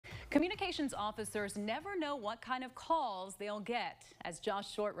Communications officers never know what kind of calls they'll get. As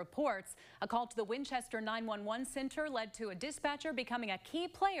Josh Short reports, a call to the Winchester 911 center led to a dispatcher becoming a key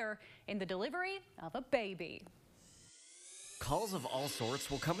player in the delivery of a baby. Calls of all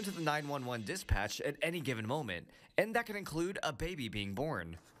sorts will come into the 911 dispatch at any given moment, and that can include a baby being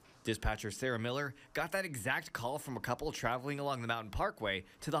born. Dispatcher Sarah Miller got that exact call from a couple traveling along the Mountain Parkway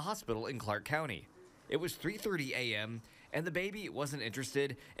to the hospital in Clark County. It was 3:30 a.m., and the baby wasn't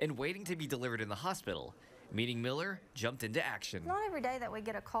interested in waiting to be delivered in the hospital, meaning Miller jumped into action. Not every day that we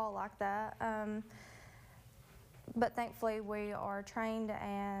get a call like that, but thankfully we are trained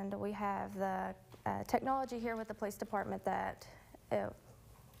and we have the technology here with the police department that it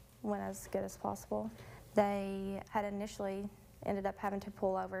went as good as possible. They had initially ended up having to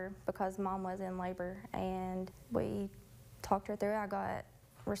pull over because mom was in labor, and we talked her through. I got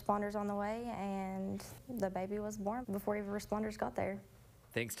responders on the way, and the baby was born before even responders got there.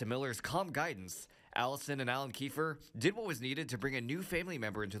 Thanks to Miller's calm guidance, Allison and Alan Kiefer did what was needed to bring a new family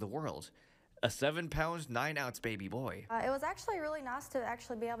member into the world, a 7-pound, 9-ounce baby boy. It was actually really nice to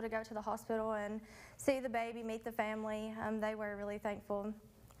actually be able to go to the hospital and see the baby, meet the family. They were really thankful,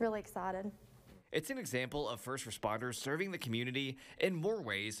 really excited. It's an example of first responders serving the community in more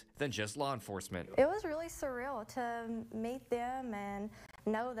ways than just law enforcement. It was really surreal to meet them and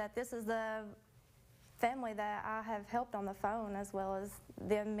know that this is the family that I have helped on the phone, as well as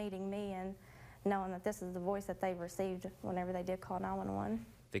them meeting me and knowing that this is the voice that they received whenever they did call 911.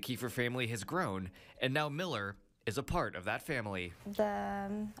 The Kiefer family has grown, and now Miller is a part of that family.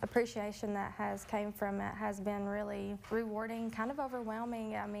 The appreciation that has came from it has been really rewarding, kind of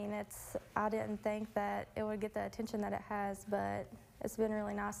overwhelming. I mean, I didn't think that it would get the attention that it has, but it's been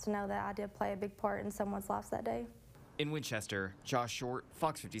really nice to know that I did play a big part in someone's life that day. In Winchester, Josh Short,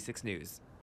 Fox 56 News.